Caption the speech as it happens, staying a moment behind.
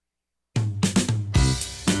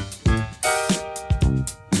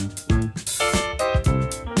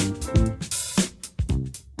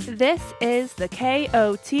This is the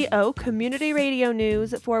KOTO Community Radio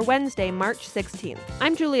News for Wednesday, March 16th.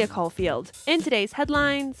 I'm Julia Caulfield. In today's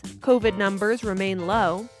headlines, COVID numbers remain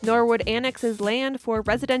low, Norwood annexes land for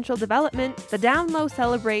residential development, the Down Low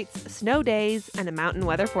celebrates snow days, and a mountain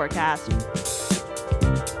weather forecast.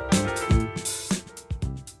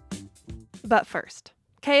 But first,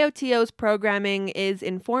 KOTO's programming is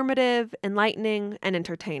informative, enlightening, and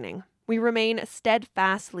entertaining. We remain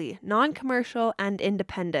steadfastly non-commercial and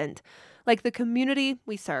independent, like the community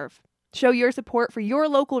we serve. Show your support for your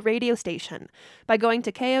local radio station by going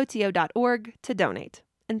to koto.org to donate.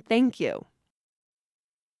 And thank you.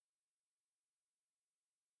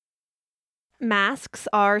 Masks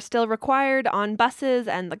are still required on buses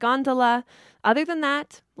and the gondola. Other than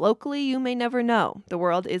that, locally you may never know. The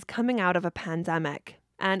world is coming out of a pandemic.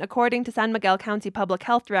 And according to San Miguel County Public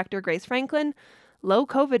Health Director Grace Franklin, low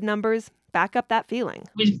COVID numbers back up that feeling.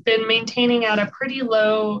 We've been maintaining at a pretty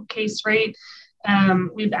low case rate.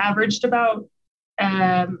 We've averaged about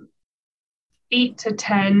 8 to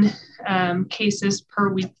 10 cases per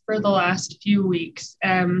week for the last few weeks.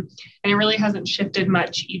 And it really hasn't shifted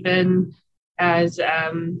much, even as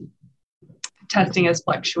testing has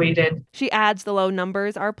fluctuated. She adds the low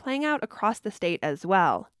numbers are playing out across the state as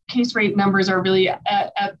well. Case rate numbers are really at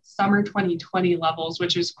summer 2020 levels,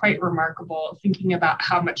 which is quite remarkable, thinking about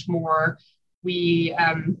how much more we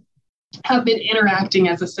have been interacting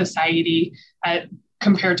as a society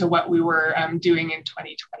compared to what we were doing in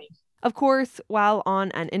 2020. Of course, while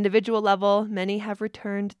on an individual level, many have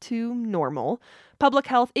returned to normal, public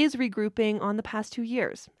health is regrouping on the past 2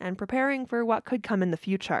 years and preparing for what could come in the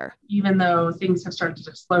future. Even though things have started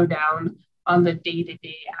to slow down on the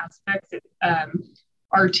day-to-day aspects,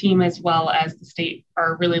 our team as well as the state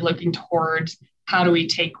are really looking towards how do we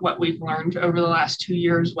take what we've learned over the last 2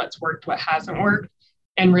 years, what's worked, what hasn't worked,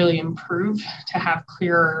 and really improve to have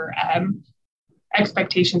clearer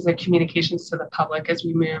expectations and communications to the public as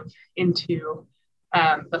we move into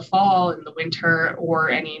the fall and the winter or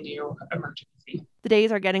any new emergency. The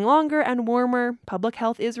days are getting longer and warmer. Public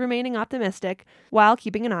health is remaining optimistic while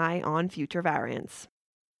keeping an eye on future variants.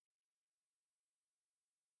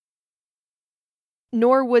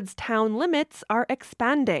 Norwood's town limits are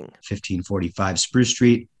expanding. 1545 Spruce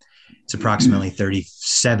Street. It's approximately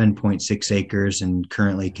 37.6 acres and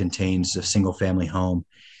currently contains a single-family home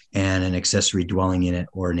and an accessory dwelling unit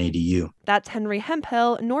or an ADU. That's Henry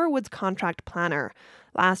Hemphill, Norwood's contract planner.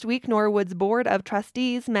 Last week, Norwood's Board of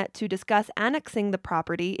Trustees met to discuss annexing the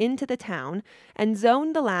property into the town and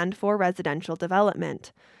zone the land for residential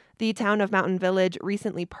development. The town of Mountain Village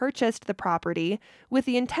recently purchased the property with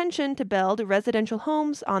the intention to build residential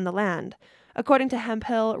homes on the land. According to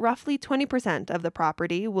Hemphill, roughly 20% of the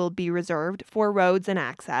property will be reserved for roads and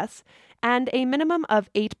access, and a minimum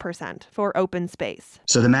of 8% for open space.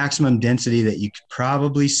 So the maximum density that you could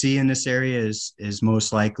probably see in this area is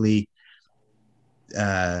most likely,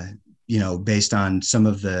 based on some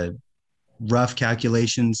of the rough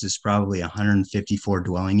calculations, is probably 154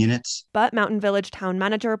 dwelling units. But Mountain Village town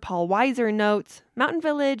manager Paul Weiser notes Mountain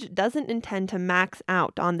Village doesn't intend to max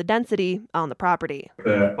out on the density on the property.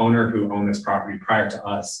 The owner who owned this property prior to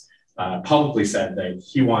us publicly said that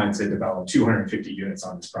he wanted to develop 250 units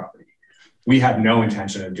on this property. We have no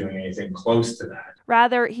intention of doing anything close to that.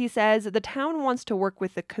 Rather, he says the town wants to work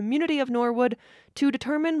with the community of Norwood to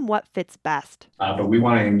determine what fits best. But we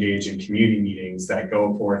want to engage in community meetings that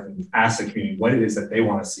go forth and ask the community what it is that they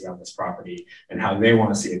want to see on this property and how they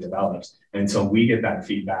want to see it developed. And until we get that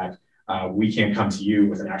feedback, we can't come to you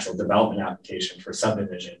with an actual development application for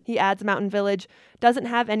subdivision. He adds Mountain Village doesn't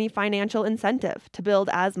have any financial incentive to build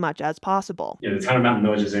as much as possible. The town of Mountain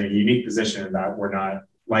Village is in a unique position in that we're not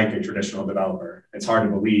like a traditional developer. It's hard to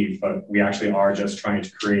believe, but we actually are just trying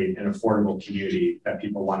to create an affordable community that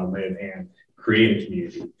people want to live and create a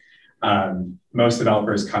community. Most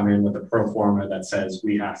developers come in with a pro forma that says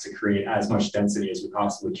we have to create as much density as we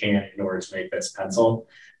possibly can in order to make this pencil.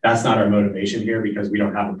 That's not our motivation here because we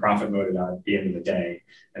don't have a profit motive at the end of the day.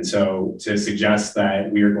 And so to suggest that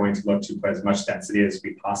we are going to look to put as much density as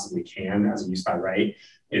we possibly can as a use by right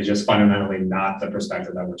is just fundamentally not the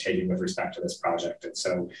perspective that we're taking with respect to this project. And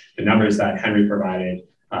so the numbers that Henry provided,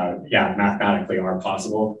 mathematically are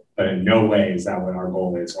possible, but in no way is that what our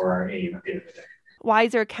goal is or our aim at the end of the day.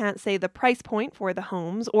 Weiser can't say the price point for the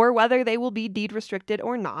homes or whether they will be deed restricted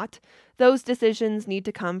or not. Those decisions need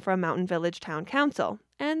to come from Mountain Village Town Council,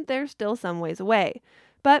 and they're still some ways away.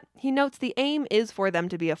 But he notes the aim is for them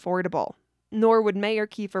to be affordable. Norwood Mayor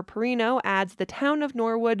Kiefer Perino adds the town of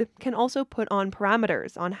Norwood can also put on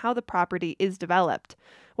parameters on how the property is developed.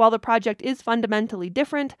 While the project is fundamentally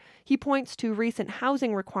different, he points to recent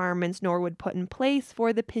housing requirements Norwood put in place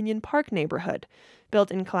for the Pinion Park neighborhood,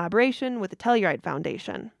 built in collaboration with the Telluride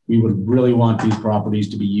Foundation. We would really want these properties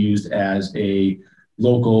to be used as a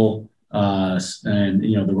local, and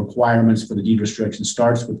the requirements for the deed restriction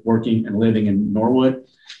starts with working and living in Norwood.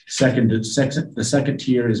 The second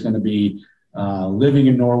tier is going to be living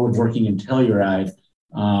in Norwood, working in Telluride.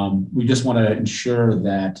 We just want to ensure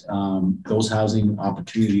that those housing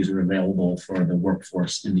opportunities are available for the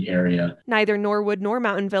workforce in the area. Neither Norwood nor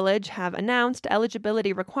Mountain Village have announced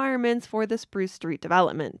eligibility requirements for the Spruce Street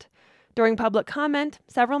development. During public comment,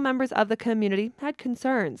 several members of the community had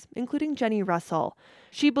concerns, including Jenny Russell.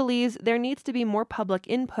 She believes there needs to be more public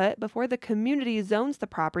input before the community zones the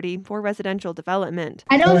property for residential development.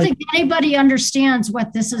 I don't think anybody understands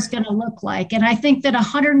what this is going to look like. And I think that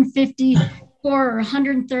 154 or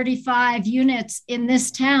 135 units in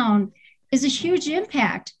this town is a huge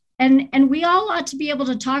impact. And we all ought to be able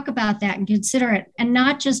to talk about that and consider it, and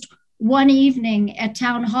not just one evening at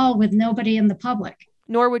town hall with nobody in the public.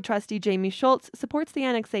 Norwood trustee Jamie Schultz supports the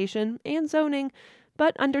annexation and zoning,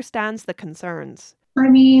 but understands the concerns. I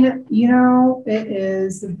mean, it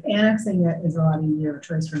is, annexing it is a lot easier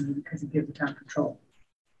choice for me because it gives the town control.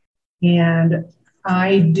 And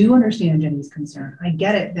I do understand Jenny's concern. I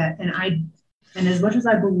get it and as much as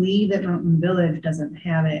I believe that Mountain Village doesn't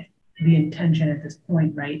have the intention at this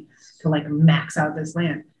point, right, to max out this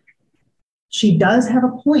land, she does have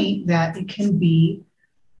a point that it can be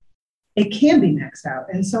maxed out.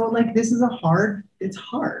 And so this is it's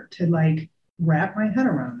hard to wrap my head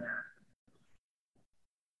around that.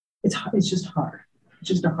 It's just hard. It's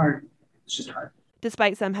just hard.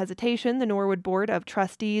 Despite some hesitation, the Norwood Board of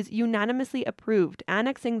Trustees unanimously approved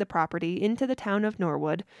annexing the property into the town of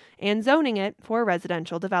Norwood and zoning it for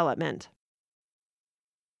residential development.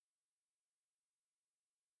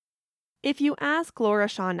 If you ask Laura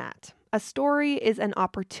Shawnette, a story is an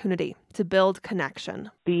opportunity to build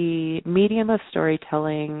connection. The medium of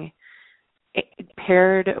storytelling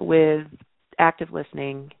paired with active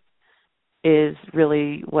listening is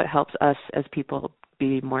really what helps us as people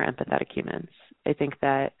be more empathetic humans. I think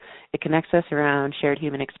that it connects us around shared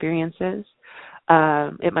human experiences.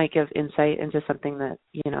 It might give insight into something that,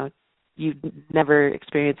 you'd never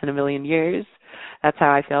experienced in a million years. That's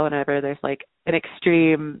how I feel whenever there's an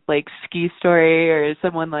extreme ski story or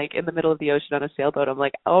someone in the middle of the ocean on a sailboat. I'm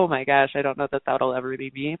like, oh my gosh, I don't know that that'll ever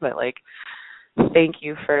be me, but thank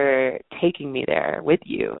you for taking me there with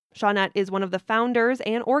you. Shawnette is one of the founders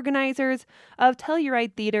and organizers of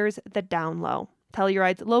Telluride Theater's The Down Low,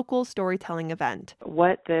 Telluride's local storytelling event.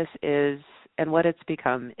 What this is and what it's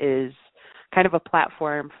become is kind of a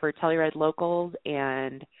platform for Telluride locals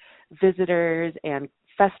and visitors and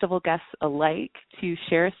festival guests alike to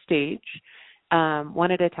share a stage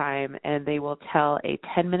one at a time, and they will tell a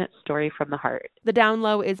 10-minute story from the heart. The Down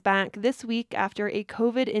Low is back this week after a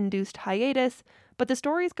COVID-induced hiatus, but the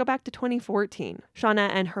stories go back to 2014.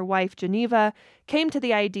 Shawnette and her wife, Geneva, came to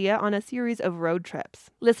the idea on a series of road trips,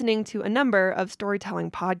 listening to a number of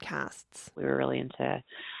storytelling podcasts. We were really into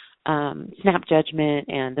Snap Judgment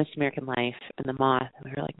and This American Life and The Moth, and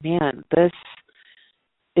we were like, man, this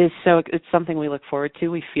is it's something we look forward to.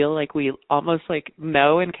 We feel like we almost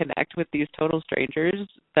know and connect with these total strangers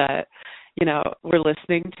that, we're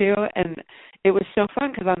listening to. And it was so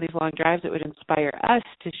fun because on these long drives, it would inspire us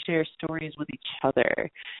to share stories with each other.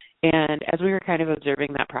 And as we were kind of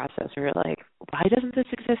observing that process, we were like, why doesn't this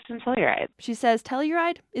exist in Telluride? She says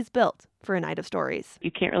Telluride is built for a night of stories.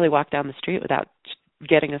 You can't really walk down the street without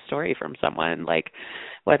getting a story from someone,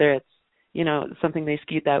 whether it's, something they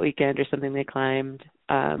skied that weekend or something they climbed,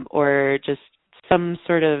 or just some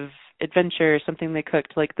sort of adventure, something they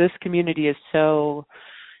cooked. This community is so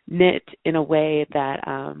knit in a way that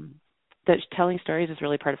that telling stories is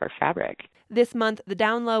really part of our fabric. This month, the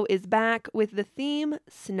Down Low is back with the theme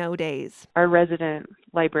Snow Days. Our resident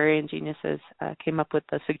librarian geniuses came up with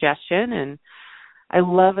the suggestion, and I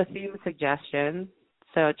love a theme suggestion.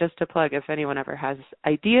 So just to plug, if anyone ever has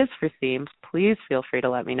ideas for themes, please feel free to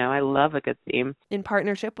let me know. I love a good theme. In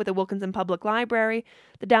partnership with the Wilkinson Public Library,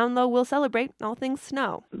 the Down Low will celebrate all things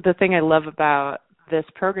snow. The thing I love about this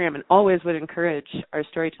program, and always would encourage our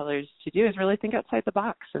storytellers to do, is really think outside the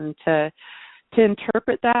box and to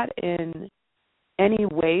interpret that in any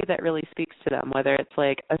way that really speaks to them, whether it's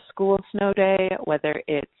a school snow day, whether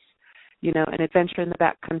it's, an adventure in the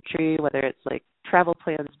backcountry, whether it's travel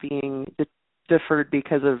plans being deferred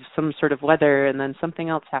because of some sort of weather and then something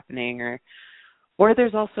else happening, Or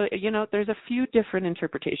there's also, there's a few different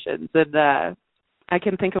interpretations. And I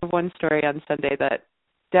can think of one story on Sunday that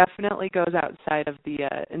definitely goes outside of the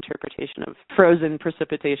interpretation of frozen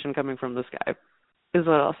precipitation coming from the sky, is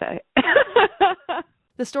what I'll say.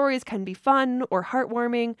 The stories can be fun or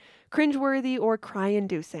heartwarming, cringeworthy or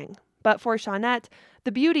cry-inducing. But for Shawnette,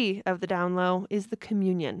 the beauty of the Down Low is the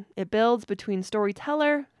communion it builds between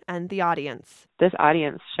storyteller and the audience. This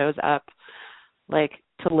audience shows up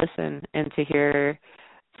to listen and to hear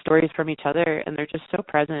stories from each other, and they're just so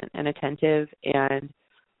present and attentive, and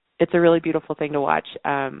it's a really beautiful thing to watch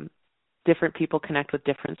different people connect with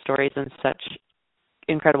different stories in such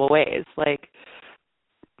incredible ways.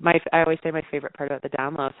 I always say my favorite part about the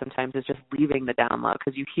Down Low sometimes is just leaving the Down Low,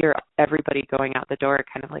 because you hear everybody going out the door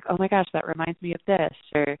kind of like, oh my gosh, that reminds me of this,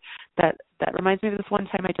 or that reminds me of this one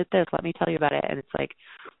time I did this, let me tell you about it. And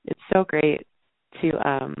it's so great to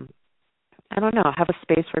have a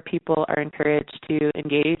space where people are encouraged to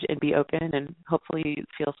engage and be open and hopefully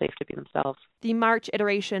feel safe to be themselves. The March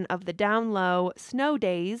iteration of the Down Low, Snow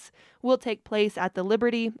Days, will take place at the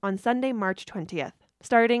Liberty on Sunday, March 20th,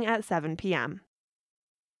 starting at 7 p.m.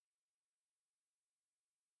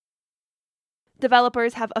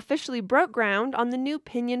 Developers have officially broke ground on the new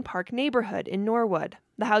Pinion Park neighborhood in Norwood.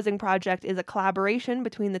 The housing project is a collaboration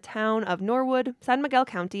between the town of Norwood, San Miguel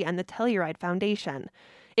County, and the Telluride Foundation.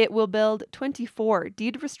 It will build 24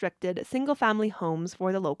 deed-restricted single-family homes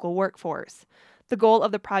for the local workforce. The goal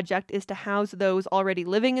of the project is to house those already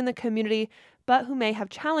living in the community, but who may have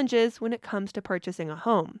challenges when it comes to purchasing a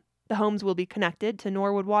home. The homes will be connected to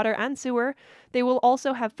Norwood water and sewer. They will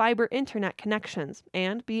also have fiber internet connections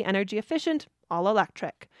and be energy efficient, all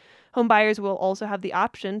electric. Homebuyers will also have the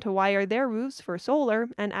option to wire their roofs for solar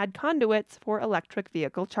and add conduits for electric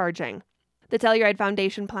vehicle charging. The Telluride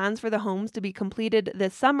Foundation plans for the homes to be completed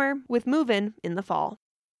this summer, with move-in in the fall.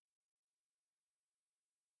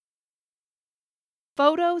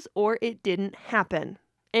 Photos or it didn't happen.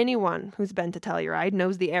 Anyone who's been to Telluride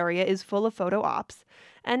knows the area is full of photo ops,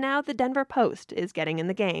 and now the Denver Post is getting in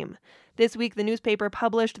the game. This week, the newspaper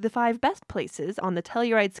published the 5 best places on the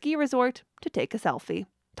Telluride ski resort to take a selfie.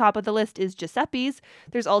 Top of the list is Giuseppe's.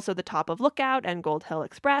 There's also the top of Lookout and Gold Hill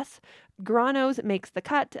Express. Grano's makes the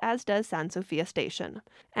cut, as does San Sofia Station.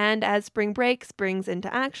 And as spring break springs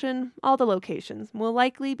into action, all the locations will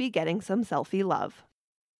likely be getting some selfie love.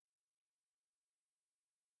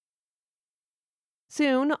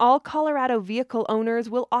 Soon, all Colorado vehicle owners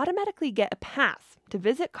will automatically get a pass to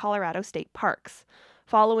visit Colorado state parks.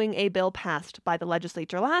 Following a bill passed by the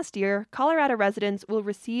legislature last year, Colorado residents will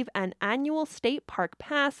receive an annual state park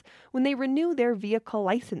pass when they renew their vehicle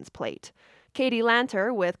license plate. Katie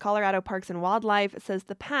Lanter with Colorado Parks and Wildlife says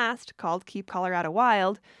the pass, called Keep Colorado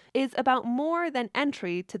Wild, is about more than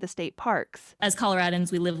entry to the state parks. As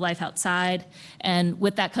Coloradans, we live life outside, and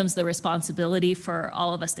with that comes the responsibility for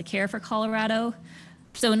all of us to care for Colorado.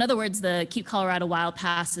 So in other words, the Keep Colorado Wild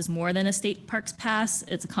Pass is more than a state parks pass.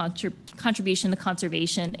 It's a contribution to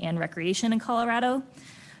conservation and recreation in Colorado.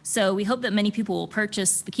 So we hope that many people will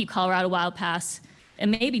purchase the Keep Colorado Wild Pass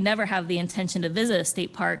and maybe never have the intention to visit a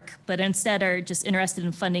state park, but instead are just interested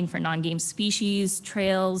in funding for non-game species,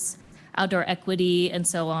 trails, outdoor equity, and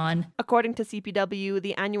so on. According to CPW,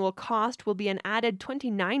 the annual cost will be an added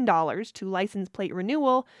 $29 to license plate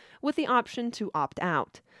renewal with the option to opt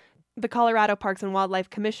out. The Colorado Parks and Wildlife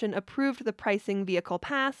Commission approved the pricing vehicle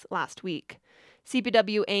pass last week.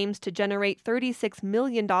 CPW aims to generate $36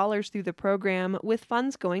 million through the program, with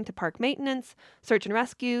funds going to park maintenance, search and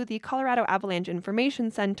rescue, the Colorado Avalanche Information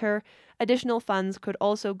Center. Additional funds could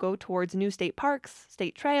also go towards new state parks,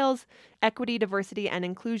 state trails, equity, diversity, and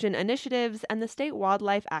inclusion initiatives, and the State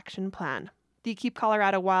Wildlife Action Plan. The Keep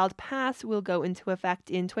Colorado Wild Pass will go into effect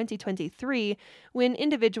in 2023 when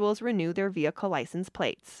individuals renew their vehicle license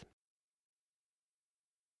plates.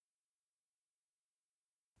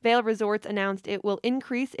 Vail Resorts announced it will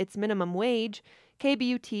increase its minimum wage.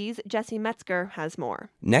 KBUT's Jesse Metzger has more.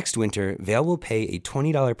 Next winter, Vail will pay a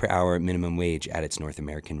 $20 per hour minimum wage at its North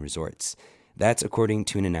American resorts. That's according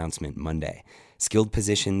to an announcement Monday. Skilled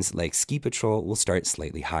positions like ski patrol will start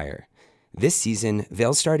slightly higher. This season,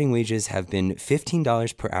 Vail's starting wages have been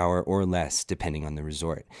 $15 per hour or less, depending on the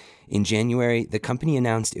resort. In January, the company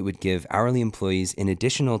announced it would give hourly employees an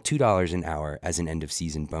additional $2 an hour as an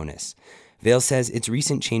end-of-season bonus. Vail says its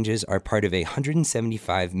recent changes are part of a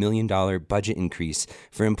 $175 million budget increase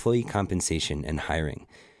for employee compensation and hiring.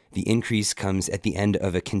 The increase comes at the end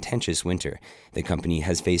of a contentious winter. The company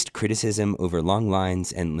has faced criticism over long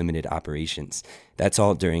lines and limited operations. That's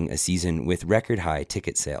all during a season with record-high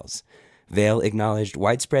ticket sales. Vail acknowledged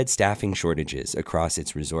widespread staffing shortages across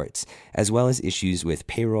its resorts, as well as issues with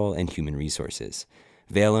payroll and human resources.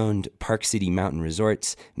 Vail-owned Park City Mountain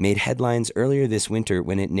Resorts made headlines earlier this winter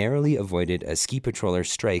when it narrowly avoided a ski patroller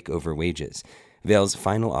strike over wages. Vail's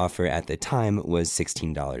final offer at the time was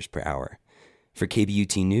 $16 per hour. For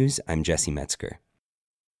KBUT News, I'm Jesse Metzger.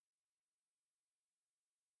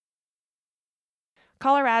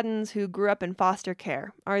 Coloradans who grew up in foster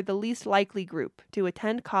care are the least likely group to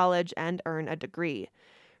attend college and earn a degree.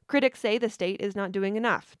 Critics say the state is not doing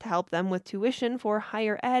enough to help them with tuition for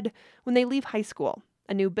higher ed when they leave high school.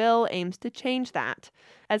 A new bill aims to change that.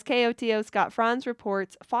 As KOTO Scott Franz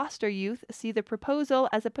reports, foster youth see the proposal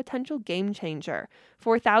as a potential game changer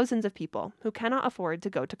for thousands of people who cannot afford to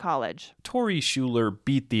go to college. Tori Schuler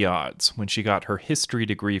beat the odds when she got her history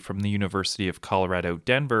degree from the University of Colorado,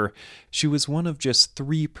 Denver. She was one of just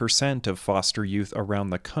 3% of foster youth around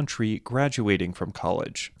the country graduating from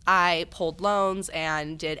college. I pulled loans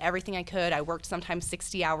and did everything I could. I worked sometimes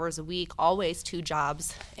 60 hours a week, always 2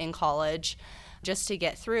 jobs in college, just to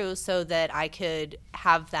get through so that I could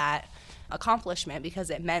have that accomplishment because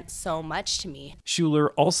it meant so much to me.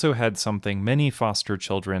 Schuler also had something many foster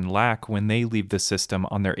children lack when they leave the system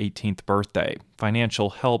on their 18th birthday: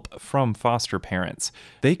 financial help from foster parents.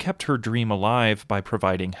 They kept her dream alive by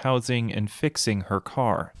providing housing and fixing her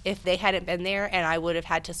car. If they hadn't been there and I would have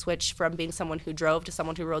had to switch from being someone who drove to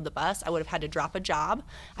someone who rode the bus, I would have had to drop a job.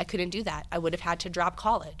 I couldn't do that. I would have had to drop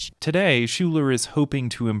college. Today, Schuler is hoping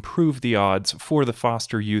to improve the odds for the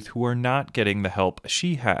foster youth who are not getting the help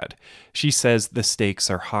she had. She says the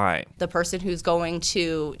stakes are high. The person who's going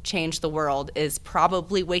to change the world is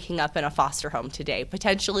probably waking up in a foster home today.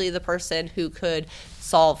 Potentially the person who could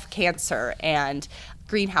solve cancer and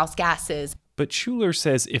greenhouse gases. But Schuler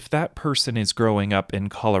says if that person is growing up in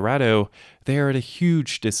Colorado, they are at a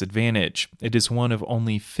huge disadvantage. It is one of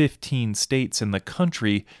only 15 states in the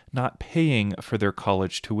country not paying for their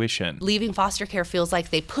college tuition. Leaving foster care feels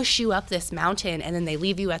like they push you up this mountain and then they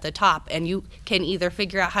leave you at the top, and you can either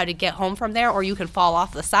figure out how to get home from there or you can fall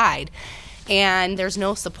off the side. And there's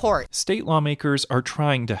no support. State lawmakers are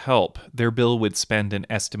trying to help. Their bill would spend an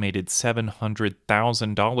estimated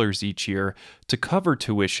 $700,000 each year to cover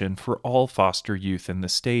tuition for all foster youth in the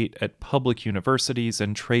state at public universities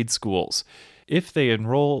and trade schools. If they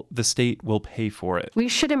enroll, the state will pay for it. We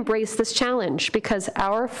should embrace this challenge because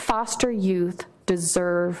our foster youth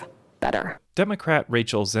deserve better. Democrat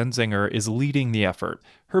Rachel Zenzinger is leading the effort.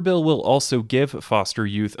 Her bill will also give foster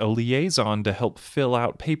youth a liaison to help fill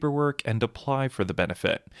out paperwork and apply for the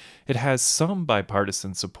benefit. It has some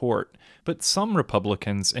bipartisan support, but some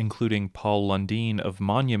Republicans, including Paul Lundeen of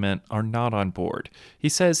Monument, are not on board. He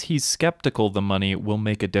says he's skeptical the money will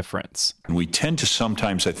make a difference. We tend to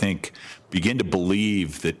sometimes, I think, begin to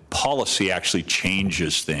believe that policy actually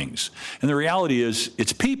changes things. And the reality is,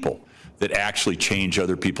 it's people that actually change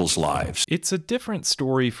other people's lives. It's a different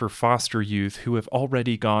story for foster youth who have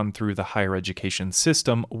already gone through the higher education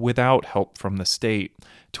system without help from the state.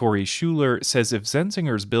 Tori Schuler says if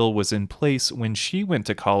Zenzinger's bill was in place when she went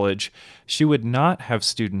to college, she would not have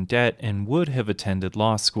student debt and would have attended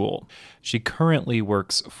law school. She currently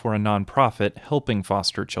works for a nonprofit helping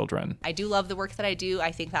foster children. I do love the work that I do.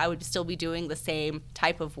 I think that I would still be doing the same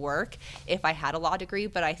type of work if I had a law degree,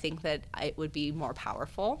 but I think that it would be more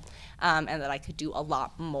powerful and that I could do a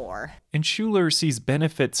lot more. And Schuler sees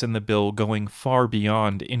benefits in the bill going far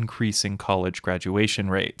beyond increasing college graduation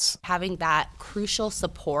rates. Having that crucial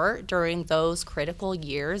support during those critical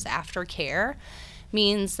years after care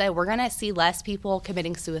means that we're going to see less people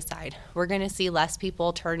committing suicide. We're going to see less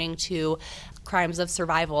people turning to crimes of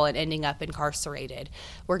survival and ending up incarcerated.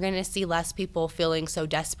 We're going to see less people feeling so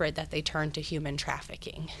desperate that they turn to human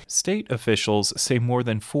trafficking. State officials say more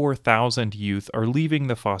than 4,000 youth are leaving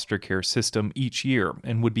the foster care system each year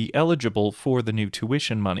and would be eligible for the new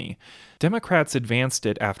tuition money. Democrats advanced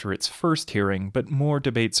it after its first hearing, but more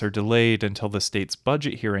debates are delayed until the state's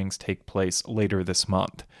budget hearings take place later this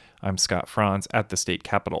month. I'm Scott Franz at the state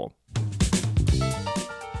capitol.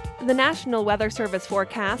 The National Weather Service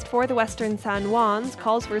forecast for the western San Juans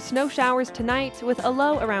calls for snow showers tonight with a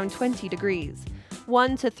low around 20 degrees.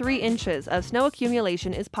 1 to 3 inches of snow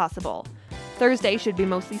accumulation is possible. Thursday should be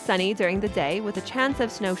mostly sunny during the day with a chance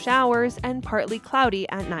of snow showers and partly cloudy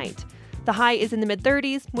at night. The high is in the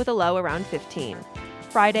mid-30s with a low around 15.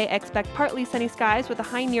 Friday, expect partly sunny skies with a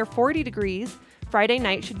high near 40 degrees. Friday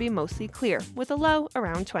night should be mostly clear with a low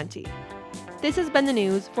around 20. This has been the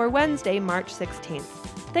news for Wednesday, March 16th.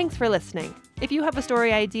 Thanks for listening. If you have a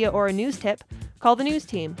story idea or a news tip, call the news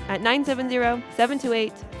team at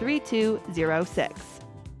 970-728-3206.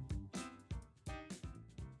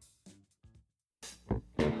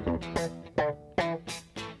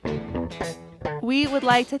 We would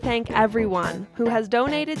like to thank everyone who has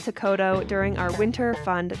donated to KOTO during our Winter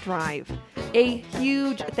Fund Drive. A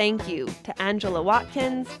huge thank you to Angela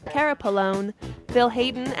Watkins, Cara Pallone, Phil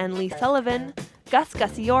Hayden and Lee Sullivan, Gus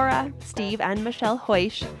Gussiora, Steve and Michelle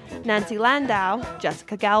Hoish, Nancy Landau,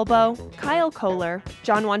 Jessica Galbo, Kyle Kohler,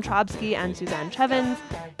 John Wontrobski and Suzanne Chevins,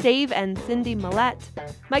 Dave and Cindy Millette,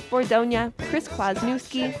 Mike Bordonia, Chris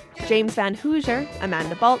Kwasniewski, James Van Hoosier,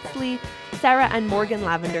 Amanda Baltzley, Sarah and Morgan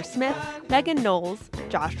Lavender Smith, Megan Knowles,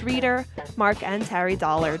 Josh Reeder, Mark and Terry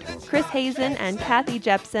Dollard, Chris Hazen and Kathy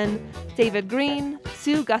Jepson, David Green,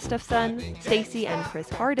 Sue Gustafson, Stacy and Chris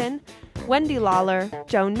Harden, Wendy Lawler,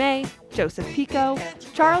 Joan May, Joseph Pico,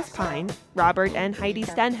 Charles Pine, Robert and Heidi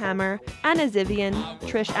Stenhammer, Anna Zivian,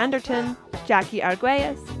 Trish Anderton, Jackie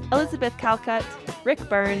Arguelles, Elizabeth Calcutt, Rick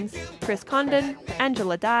Burns, Chris Condon,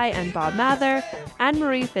 Angela Dye and Bob Mather,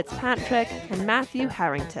 Anne-Marie Fitzpatrick, and Matthew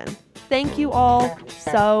Harrington. Thank you all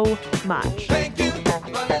so much. Thank you for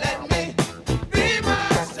letting me be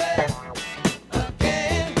myself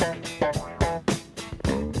again.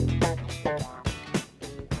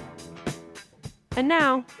 And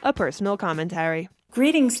now, a personal commentary.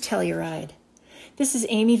 Greetings, Telluride. This is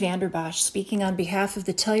Amy Vanderbosch speaking on behalf of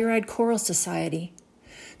the Telluride Choral Society.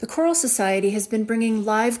 The Choral Society has been bringing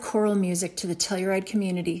live choral music to the Telluride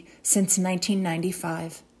community since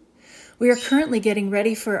 1995. We are currently getting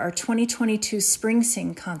ready for our 2022 Spring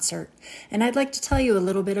Sing concert, and I'd like to tell you a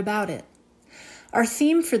little bit about it. Our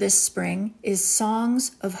theme for this spring is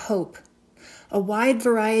Songs of Hope. A wide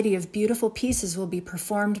variety of beautiful pieces will be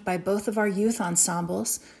performed by both of our youth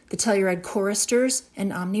ensembles, the Telluride Choristers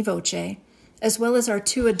and Omnivoce, as well as our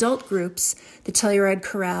two adult groups, the Telluride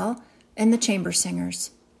Chorale and the Chamber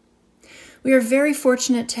Singers. We are very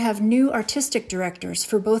fortunate to have new artistic directors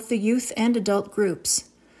for both the youth and adult groups.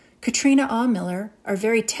 Katrina Aumiller, our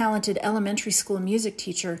very talented elementary school music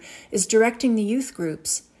teacher, is directing the youth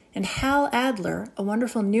groups, and Hal Adler, a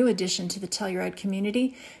wonderful new addition to the Telluride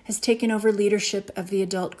community, has taken over leadership of the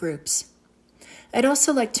adult groups. I'd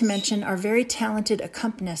also like to mention our very talented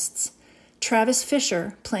accompanists, Travis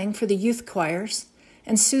Fisher, playing for the youth choirs,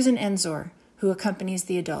 and Susan Enzor, who accompanies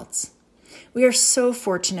the adults. We are so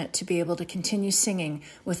fortunate to be able to continue singing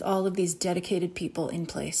with all of these dedicated people in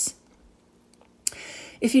place.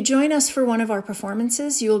 If you join us for one of our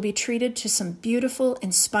performances, you will be treated to some beautiful,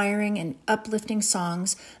 inspiring, and uplifting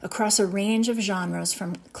songs across a range of genres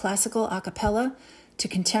from classical a cappella to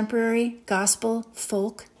contemporary, gospel,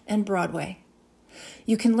 folk, and Broadway.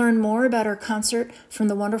 You can learn more about our concert from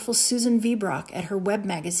the wonderful Susan V. Brock at her web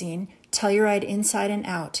magazine, Telluride Inside and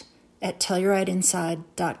Out, at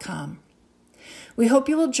Tellurideinside.com. We hope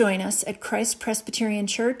you will join us at Christ Presbyterian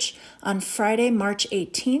Church on Friday, March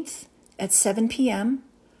 18th at 7 p.m.,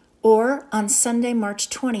 or on Sunday, March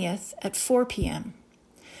 20th at 4 p.m.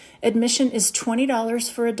 Admission is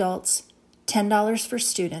 $20 for adults, $10 for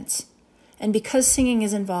students, and because singing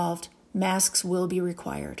is involved, masks will be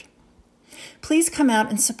required. Please come out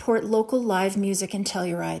and support local live music in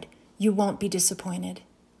Telluride. You won't be disappointed.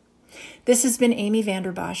 This has been Amy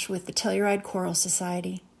Vanderbosch with the Telluride Choral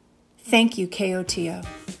Society. Thank you, KOTO.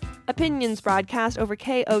 Opinions broadcast over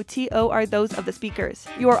KOTO are those of the speakers.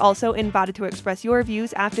 You are also invited to express your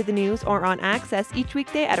views after the news or on Access each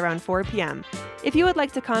weekday at around 4 p.m. If you would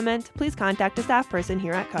like to comment, please contact a staff person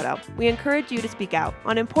here at KOTO. We encourage you to speak out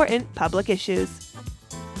on important public issues.